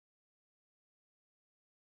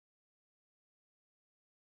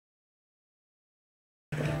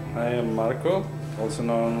I am Marco, also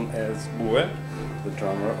known as Bue, the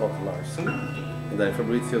drummer of Larsen. And I'm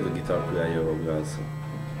Fabrizio, the guitar player of Larsen.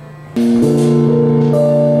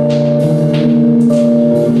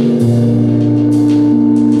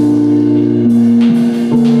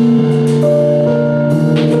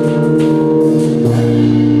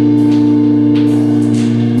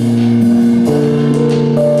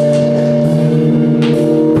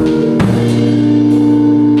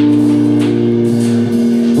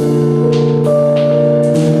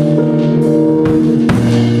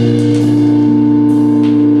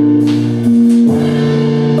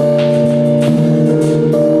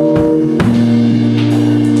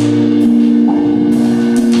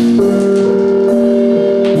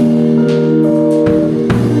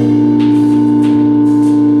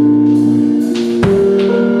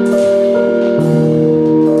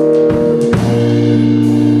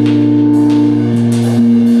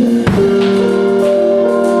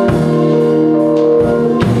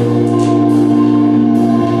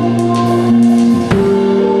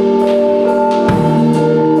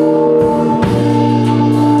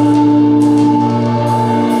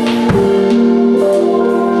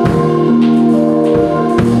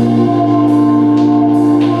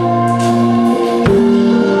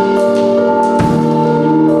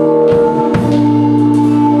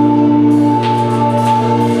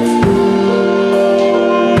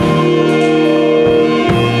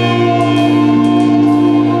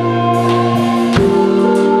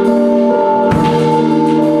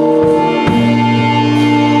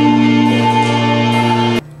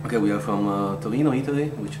 Torino, Italy,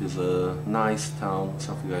 which is a nice town,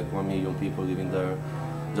 something like 1 million people living there,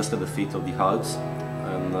 just at the feet of the Alps.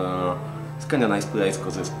 And it's kind of a nice place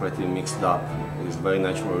because it's pretty mixed up. It's very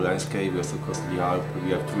natural landscape, we're so close to the Alps,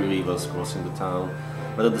 we have 3 rivers crossing the town.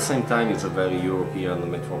 But at the same time it's a very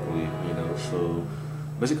European metropolis, you know, so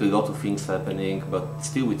basically a lot of things happening, but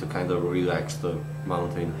still with a kind of relaxed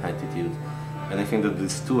mountain attitude. And I think that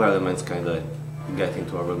these 2 elements kind of get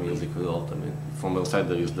into our music a lot. I mean, from outside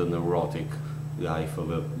there is the neurotic life of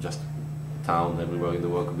a just town everywhere in the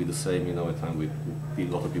world could be the same, you know, a time with a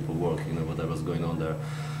lot of people working or whatever's going on there.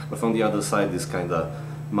 But from the other side, this kind of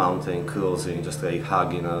mountain closing, just like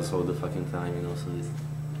hugging us all the fucking time, you know, so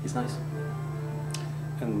it's nice.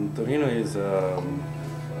 And Torino is it's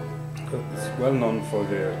well known for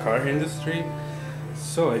the car industry,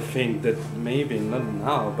 so I think that maybe not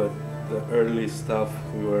now, but the early stuff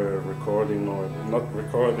we were recording, or not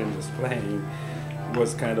recording, just playing,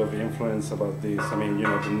 was kind of influenced about this. I mean, you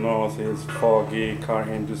know, the north is foggy, car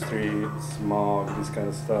industry, smog, this kind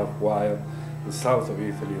of stuff, while the south of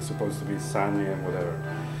Italy is supposed to be sunny and whatever.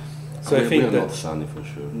 So I think we're that not sunny for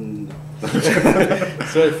sure.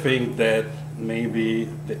 So I think that maybe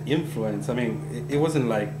the influence, I mean, it wasn't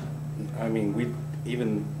like, I mean, we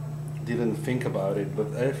even didn't think about it,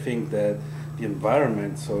 but I think that the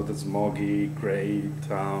environment, so the smoggy, grey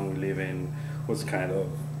town we live in, was kind of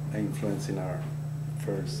influencing our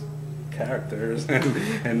first characters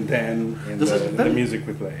and then in the music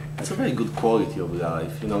we play. It's a very good quality of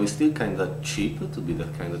life, you know, it's still kind of cheap to be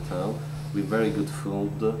that kind of town, with very good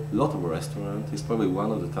food, a lot of restaurants. It's probably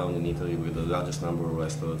one of the towns in Italy with the largest number of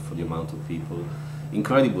restaurants for the amount of people.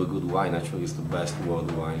 Incredible good wine, actually it's the best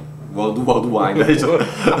world wine, world wine,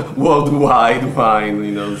 worldwide wine,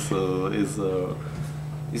 you know, so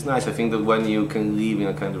it's nice. I think that when you can live in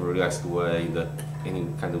a kind of relaxed way, that any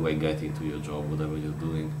kind of way get into your job, whatever you're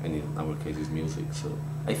doing, and in our case is music, so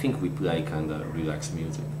I think we play kind of relaxed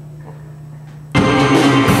music.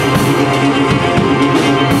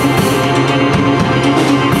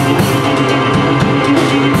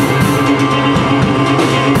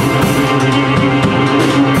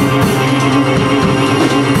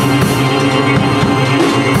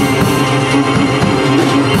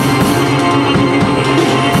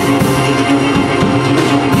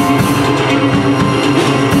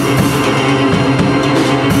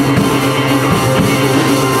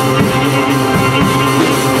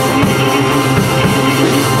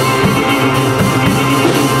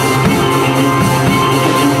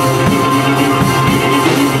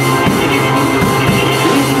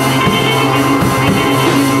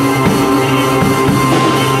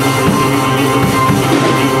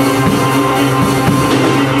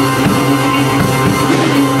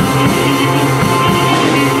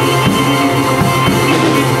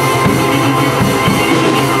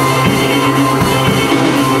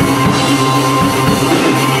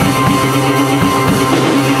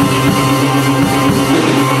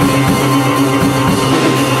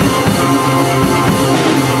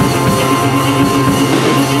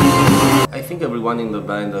 Everyone in the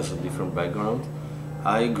band has a different background.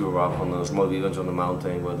 I grew up on a small village on the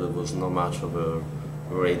mountain where there was not much of a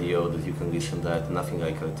radio that you can listen to, nothing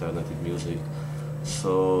like alternative music.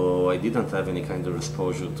 So I didn't have any kind of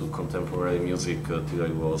exposure to contemporary music till I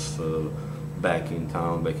was back in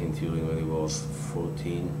town, back in Turin when I was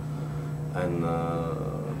 14. And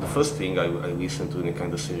the first thing I listened to in a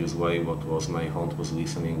kind of serious way, what was my aunt was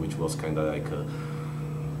listening, which was kind of like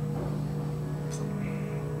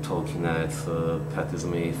Talking Heads, Patti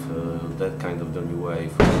Smith, that kind of the new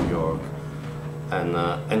wave from New York.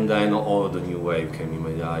 And then all the new wave came in my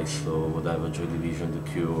life, so whatever, Joy Division, The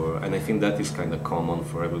Cure, and I think that is kind of common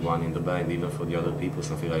for everyone in the band, even for the other people,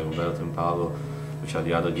 something like Roberto and Paolo, which are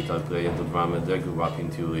the other guitar player and the drummer. They grew up in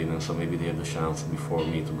Turin, and so maybe they had the chance before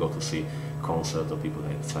me to go to see concerts of people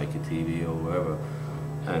like Psyche TV or wherever.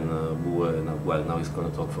 And Bue, well, now he's going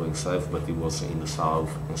to talk for himself, but he was in the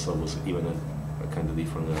south, and so it was even a kind of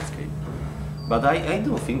different landscape. But I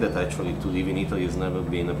don't think that actually to live in Italy has never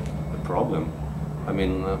been a problem. I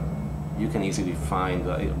mean, you can easily find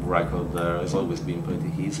a record there. It's always been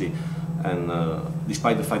pretty easy. And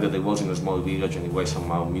despite the fact that I was in a small village, anyway,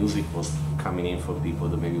 somehow music was coming in for people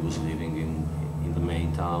that maybe was living in the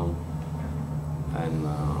main town.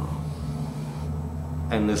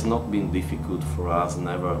 And it's not been difficult for us,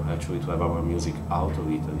 never actually, to have our music out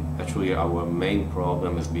of Italy. Actually, our main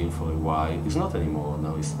problem has been for a while, it's not anymore,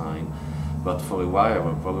 now it's fine, but for a while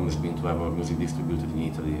our problem has been to have our music distributed in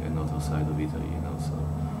Italy and not outside of Italy, you know, so.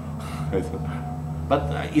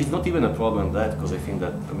 But it's not even a problem that, because I think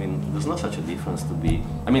that, I mean, there's not such a difference to be,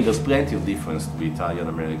 I mean, there's plenty of difference to be Italian,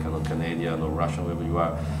 American, or Canadian, or Russian, wherever you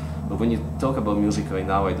are. But when you talk about music right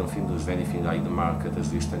now, I don't think there's anything like the market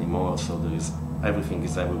exists anymore, so there is, everything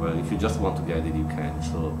is everywhere. If you just want to get it, you can.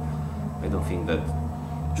 So I don't think that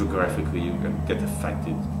geographically you get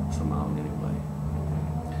affected somehow in any way.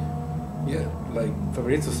 Yeah, like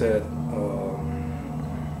Fabrizio said,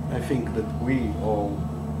 I think that we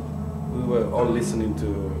were all listening to,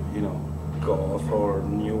 you know, goth or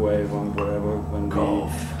new wave or whatever when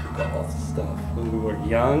goth stuff when we were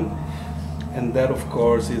young, and that of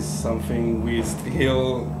course is something we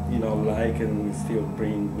still, you know, like and we still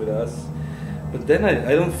bring with us. But then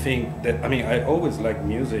I don't think that, I mean, I always liked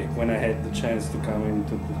music. When I had the chance to come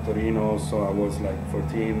into Torino, so I was like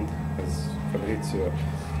 14, as Fabrizio,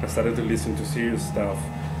 I started to listen to serious stuff.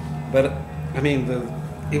 But I mean,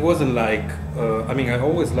 it wasn't like, I mean, I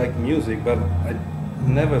always liked music, but I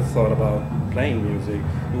never thought about playing music.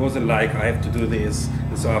 It wasn't like I have to do this,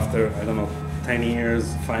 and so after, I don't know, 10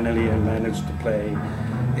 years, finally I managed to play.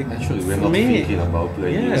 Actually, we're not thinking about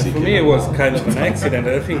playing music. Yeah, for me it was kind of an accident.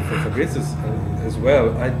 I think for Fabrizio as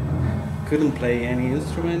well. I couldn't play any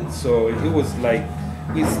instrument, so it was like,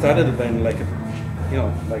 we started the band like a, you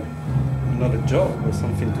know, like not a job or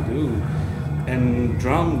something to do. And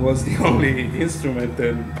drum was the only instrument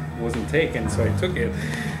that wasn't taken, so I took it.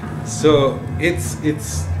 So it's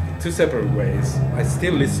two separate ways. I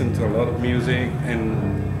still listen to a lot of music,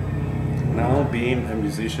 and now being a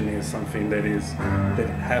musician is something that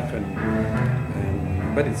happened,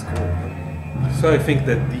 but it's cool. So I think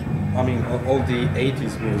that all the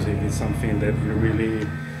 80s music is something that really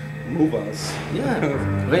move us. Yeah,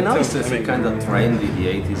 right now it's kind of trendy. The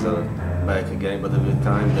 80s are back again, but every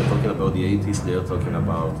time they're talking about the 80s, they're talking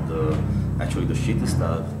about the shitty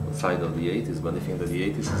stuff side of the 80s. But I think that the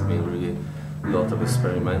 80s has been really a lot of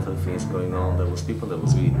experimental things going on. There was people that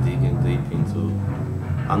was really digging deep into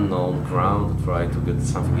unknown ground to try to get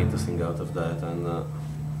something interesting out of that, and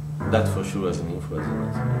that for sure has an influence on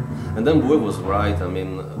it. And then Bue was right. I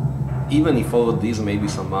mean, even if all of this maybe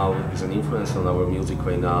somehow is an influence on our music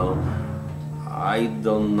right now, I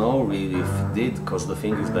don't know really if it did, because the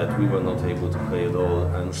thing is that we were not able to play at all,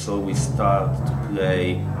 and so we start to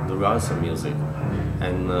play the Larsen music,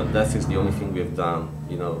 and that is the only thing we have done.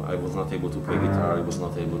 You know, I was not able to play guitar, I was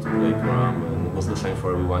not able to play drum, and it was the same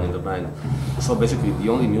for everyone in the band. So basically the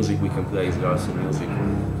only music we can play is Larsen music,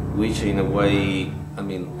 which in a way, I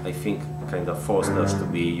mean, I think kind of forced us to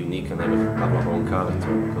be unique and have our own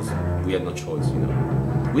character, because we had no choice, you know.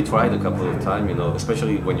 We tried a couple of times, you know,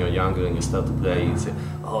 especially when you're younger and you start to play, you say,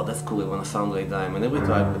 oh, that's cool, I want to sound like that. And every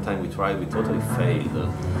time we tried, we totally failed.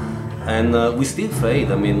 And we still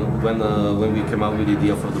failed. I mean, when we came out with the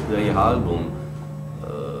idea for the Play album,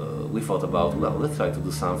 we thought about, well, let's try to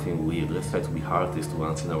do something weird, let's try to be artists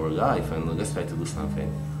once in our life, and let's try to do something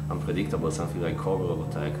unpredictable, something like Cover of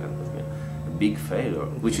Attack, and a big failure,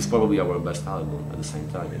 which is probably our best album at the same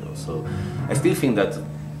time, you know. So I still think that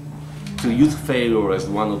to use failure as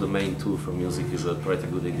one of the main tools for music is a pretty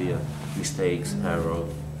good idea. Mistakes, error,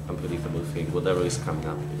 unpredictable thing, whatever is coming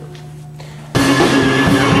up, you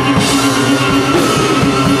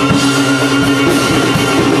know.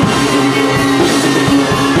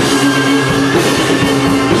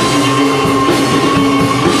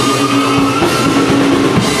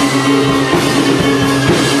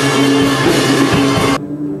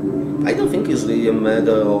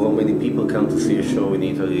 matter of how many people come to see a show in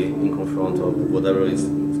Italy in confront of whatever is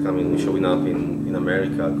coming, showing up in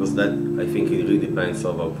America, because that, I think, it really depends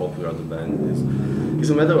on how popular the band is. It's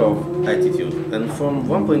a matter of attitude, and from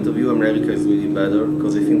one point of view, America is really better,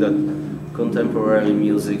 because I think that contemporary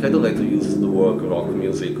music, I don't like to use the word rock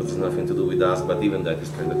music because it's nothing to do with us, but even that is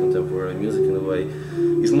kind of contemporary music in a way,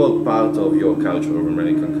 is more part of your culture, of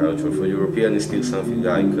American culture. For European, it's still something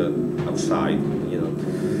like outside, you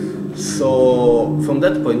know. So from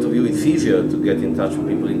that point of view, it's easier to get in touch with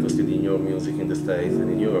people interested in your music in the States and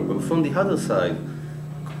in Europe. But from the other side,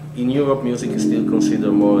 in Europe, music is still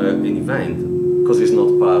considered more an event because it's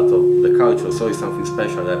not part of the culture, so it's something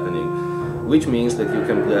special happening, which means that you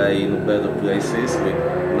can play in better places with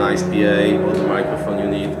nice PA, all the microphone you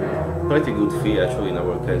need, pretty good fee actually, in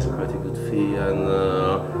our case, a pretty good fee, and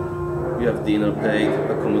you have dinner paid,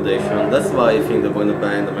 accommodation. That's why I think that when a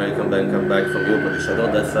band, American band, come back from Europe, they said,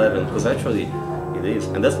 oh, that's heaven, because actually it is.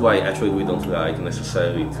 And that's why actually we don't like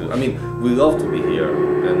necessarily to, I mean, we love to be here,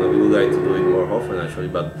 and we would like to do it more often actually,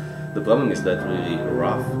 but the problem is that really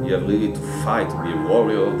rough. You have really to fight to be a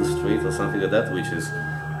warrior of the street or something like that, which is,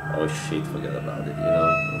 oh shit, forget about it, you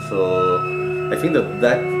know. So I think that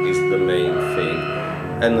that is the main thing.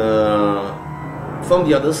 And from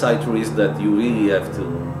the other side, too, is that you really have to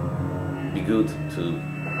be good to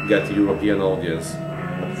get the European audience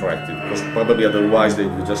attracted, because probably otherwise they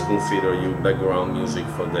would just consider you background music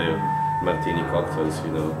for their martini cocktails,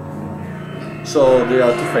 you know. So there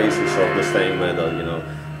are two faces of the same medal, you know.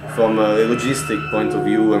 From a logistic point of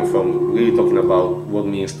view and from really talking about what it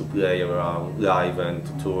means to play around live and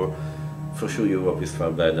to tour, for sure Europe is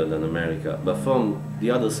far better than America. But from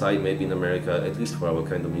the other side, maybe in America, at least for our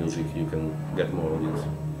kind of music, you can get more audience.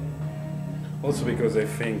 Also because I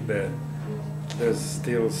think that there's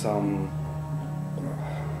still some,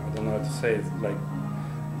 I don't know how to say it, like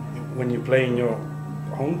when you play in your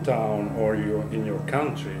hometown or you're in your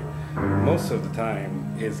country, most of the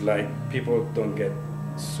time it's like people don't get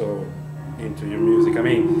so into your music. I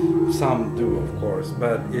mean, some do of course,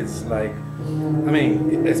 but it's like, I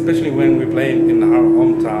mean, especially when we play in our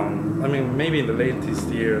hometown, I mean, maybe in the latest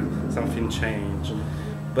year something changed,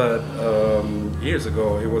 but years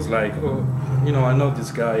ago it was like, oh, you know, I know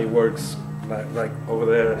this guy works like over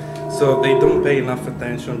there, so they don't pay enough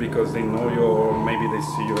attention because they know you or maybe they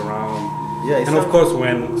see you around. Yeah, and of course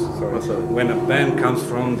when a band comes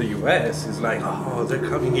from the US, it's like, oh, they're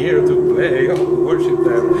coming here to play, oh, worship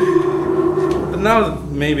them. But now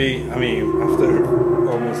maybe, I mean, after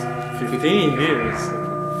almost 15 years,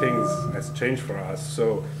 things has changed for us.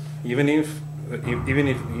 So even if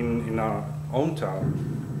in our own town,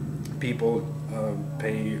 people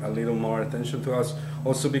pay a little more attention to us,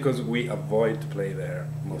 also because we avoid to play there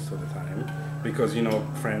most of the time, because, you know,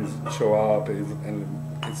 friends show up and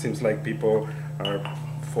it seems like people are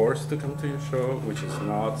forced to come to your show, which is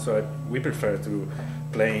not. So we prefer to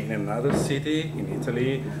play in another city in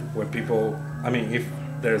Italy where people, I mean, if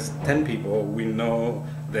there's 10 people, we know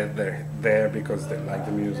that they're there because they like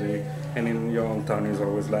the music. And in your own town is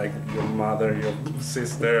always like your mother, your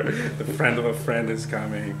sister, the friend of a friend is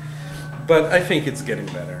coming. But I think it's getting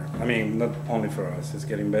better. I mean, not only for us, it's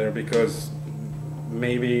getting better because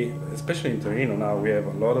maybe, especially in Torino now, we have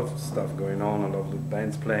a lot of stuff going on, a lot of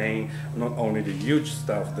bands playing, not only the huge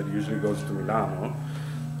stuff that usually goes to Milano,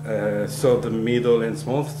 so the middle and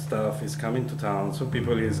small stuff is coming to town, so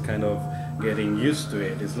people is kind of getting used to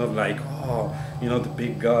it. It's not like, oh, you know, the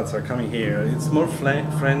big gods are coming here. It's more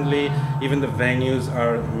friendly, even the venues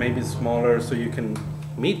are maybe smaller, so you can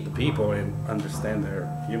meet the people and understand they're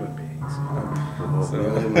human beings. So,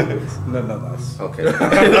 no, not us. Okay.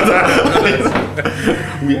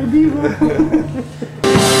 We are people.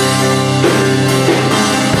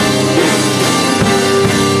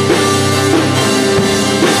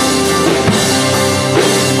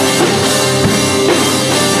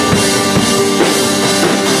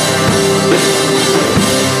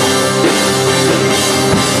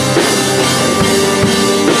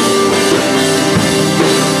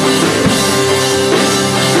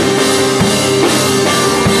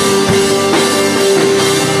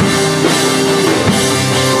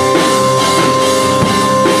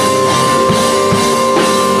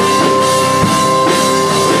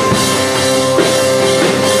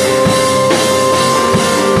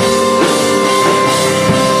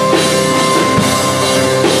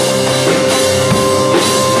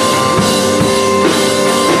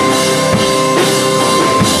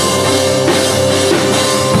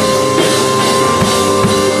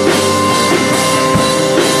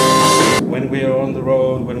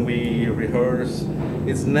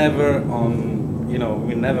 It's never on, you know,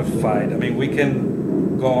 we never fight. I mean, we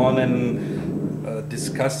can go on and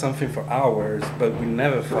discuss something for hours, but we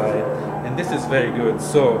never fight, and this is very good.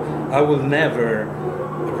 So I will never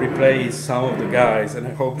replace some of the guys, and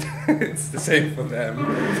I hope it's the same for them,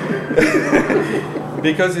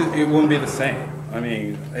 because it won't be the same. I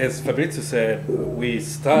mean, as Fabrizio said, we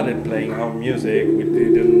started playing our music, we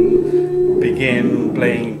didn't begin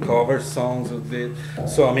playing cover songs of it.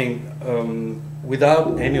 So I mean,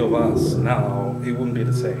 without any of us now, it wouldn't be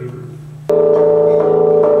the same.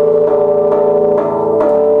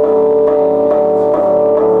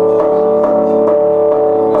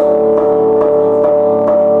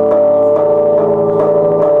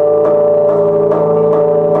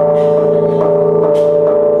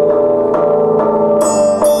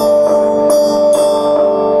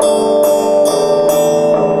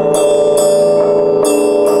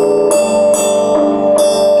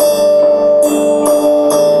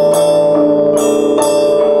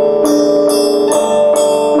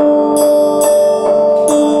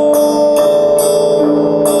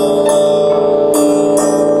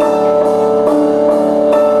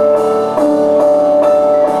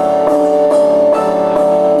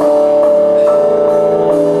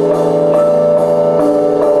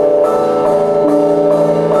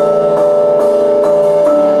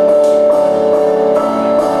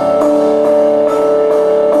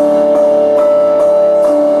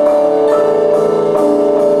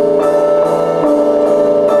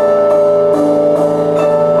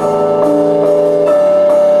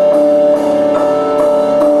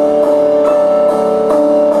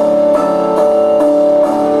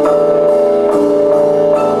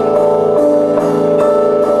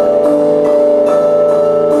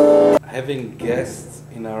 Having guests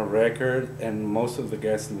in our record, and most of the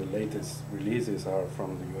guests in the latest releases are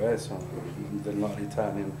from the US, or they're not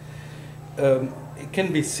Italian. It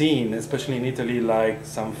can be seen, especially in Italy, like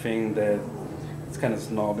something that it's kind of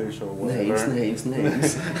snobbish or whatever. Names.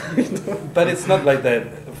 But it's not like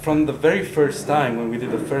that. From the very first time when we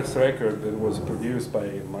did the first record that was produced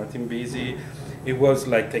by Martin Bisi, it was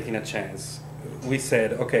like taking a chance. We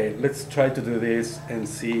said, okay, let's try to do this and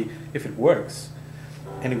see if it works.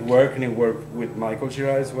 And it worked with Michael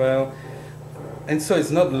Gira as well. And so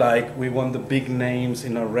it's not like we want the big names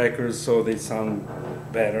in our records so they sound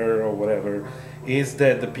better or whatever. It's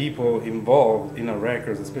that the people involved in our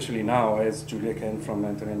records, especially now, as Julia Kent from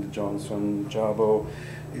Anthony and Johnson, Jabo,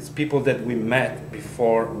 it's people that we met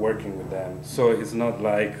before working with them. So it's not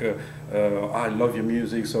like, I love your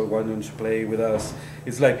music, so why don't you play with us?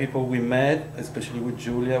 It's like people we met, especially with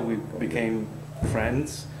Julia, we became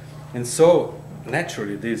friends. And so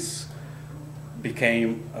naturally this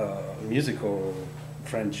became a musical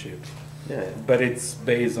friendship. Yeah. But it's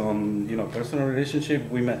based on, you know, personal relationship.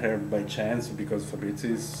 We met her by chance because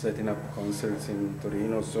Fabrizio is setting up concerts in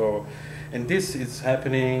Torino. So, and this is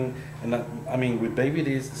happening, and I mean with Baby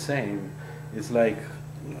D it's the same. It's like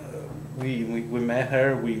we met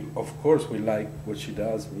her. We of course we like what she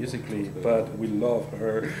does musically, but we love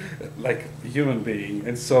her like a human being.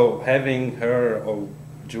 And so having her or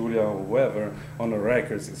Julia or whoever on the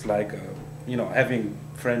records, it's like you know, having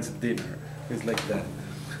friends at dinner. It's like that.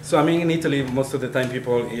 So I mean, in Italy, most of the time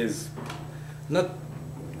people is not,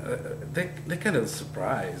 they're kind of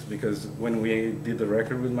surprised, because when we did the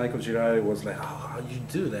record with Michael Gira, it was like, oh, how you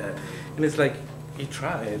do that? And it's like, you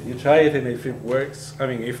try it, and if it works, I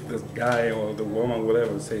mean, if the guy or the woman,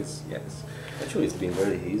 whatever, says yes. Actually, it's been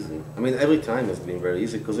very easy. I mean, every time it's been very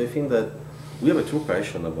easy, because I think that we have a true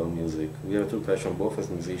passion about music. We have a true passion both as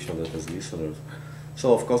musicians and as listeners.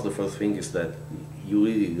 So of course the first thing is that you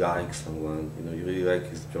really like someone, you know, you really like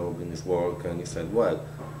his job and his work, and you said, well,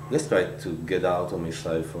 let's try to get out of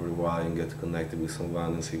myself for a while and get connected with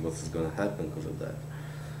someone and see what's going to happen because of that.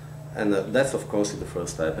 And that's of course the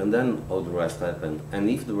first step, and then all the rest happened. And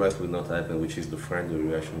if the rest will not happen, which is the friendly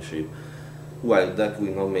relationship, well, that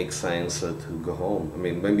will not make sense to go home. I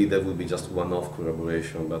mean, maybe that will be just one-off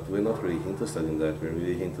collaboration, but we're not really interested in that. We're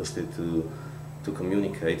really interested to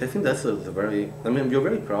communicate. I think that's a very, I mean, we're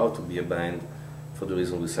very proud to be a band for the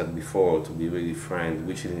reason we said before, to be really frank,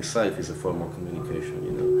 which in itself is a form of communication,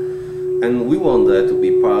 you know. And we want that to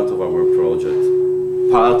be part of our project.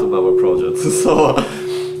 So,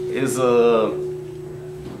 is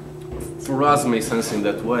for us makes sense in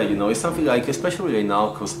that way, you know. It's something like, especially right now,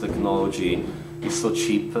 because technology is so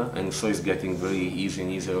cheap, and so it's getting very easy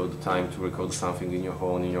and easier all the time to record something in your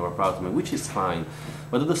home, in your apartment, which is fine.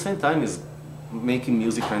 But at the same time, it's making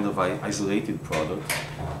music kind of an isolated product,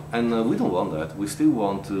 and we don't want that. We still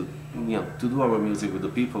want to, you know, to do our music with the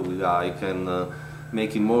people we like, and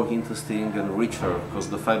make it more interesting and richer, because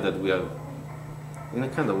the fact that we are in a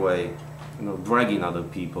kind of way, you know, dragging other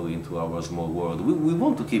people into our small world. We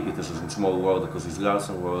want to keep it as a small world because it's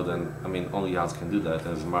Larsen world, and I mean, only us can do that.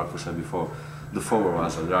 As Marcus said before, the four of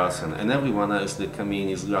us are Larsen, and everyone else that come in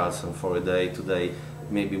is Larsen for a day, 2 days,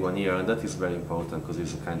 maybe 1 year, and that is very important because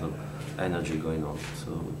there's a kind of energy going on.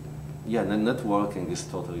 So, yeah, the networking is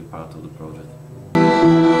totally part of the project.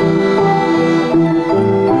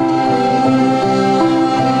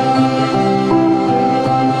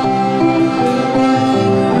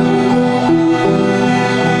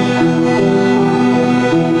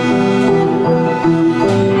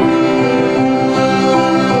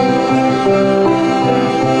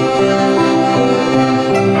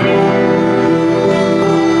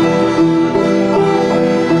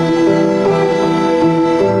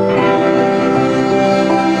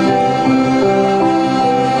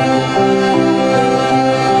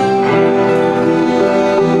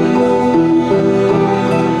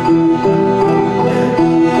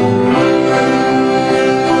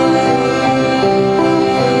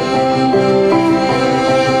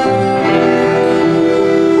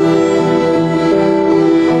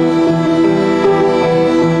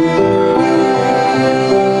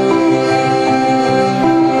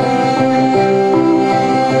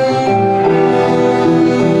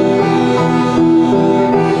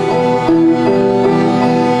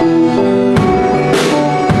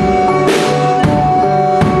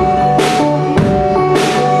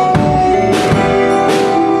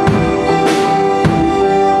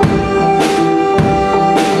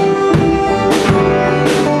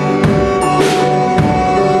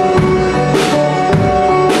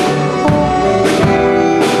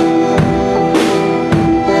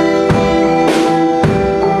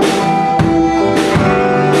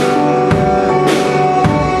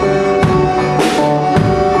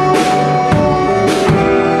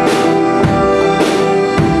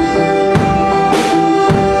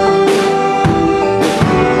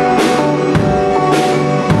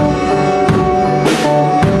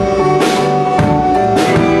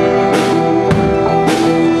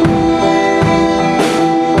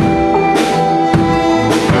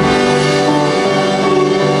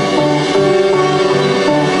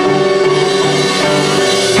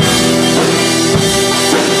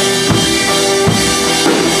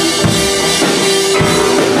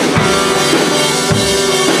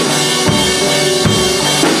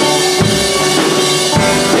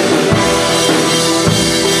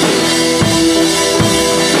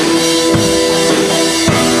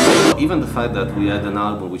 That we had an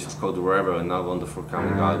album which was called River, and now on the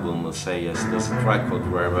forthcoming album, Say Yes, there's a track called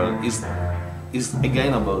River, is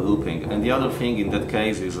again about looping. And the other thing in that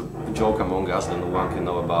case is a joke among us that no one can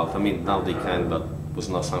know about. I mean, now they can, but it was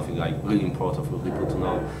not something like really important for people to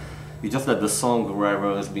know. It's just that the song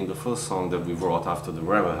River has been the first song that we wrote after the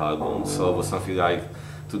River album, so it was something like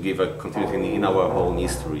to give a continuity in our whole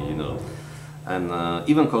history, you know. And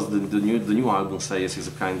even because the new album Say Yes is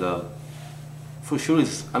a kind of, for sure,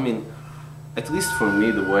 it's, I mean, at least for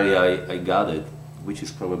me, the way I got it, which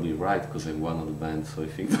is probably right because I'm one of the band, so I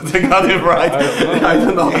think that I got it right. I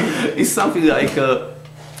don't know. It's something like a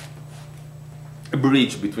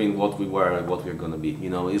bridge between what we were and what we're gonna be. You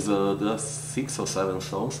know, there are 6 or 7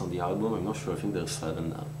 songs on the album. I'm not sure. I think there's 7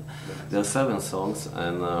 now. There are 7 songs,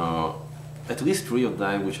 and at least 3 of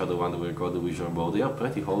them, which are the ones that we recorded with Gerbo, they are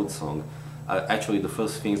pretty old songs. Actually, the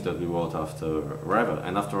first things that we wrote after River,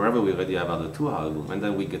 and after River we already have other 2 albums, and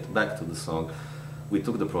then we get back to the song. We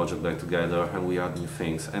took the project back together and we add new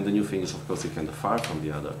things, and the new thing is of course kind of far from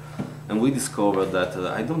the other. And we discovered that,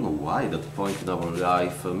 I don't know why, that point in our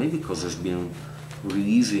life, maybe because it's been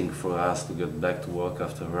releasing for us to get back to work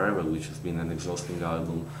after River, which has been an exhausting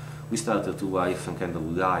album, we started to write some kind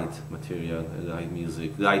of light material, light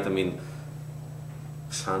music. Light, I mean,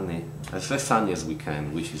 sunny, as sunny as we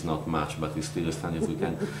can, which is not much, but we still as sunny as we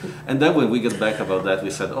can. And then when we get back about that, we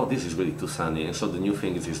said, oh, this is really too sunny, and so the new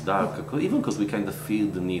thing is dark, even because we kind of feel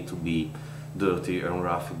the need to be dirty and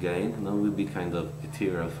rough again, and then we'll be kind of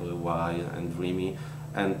ethereal for a while and dreamy,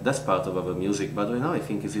 and that's part of our music. But right now I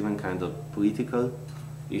think it's even kind of political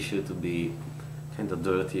issue to be kind of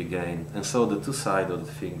dirty again, and so the 2 sides of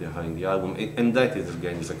the thing behind the album, and that is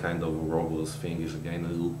again is a kind of Robles thing, is again a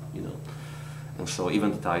loop, you know. And so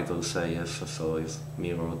even the title Say Yes, so is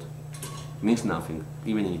mirrored. It means nothing,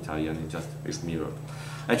 even in Italian, it just is mirrored.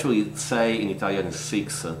 Actually, Say in Italian is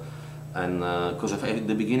 6, and because at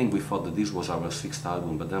the beginning we thought that this was our 6th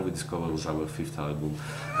album, but then we discovered it was our 5th album.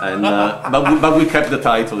 And, but we kept the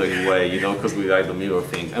title anyway, you know, because we write the mirror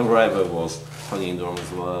thing. And River was palindrome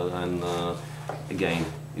as well, and again,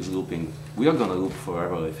 is looping. We are gonna loop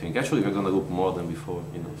forever, I think. Actually, we're gonna loop more than before,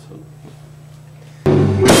 you know, so.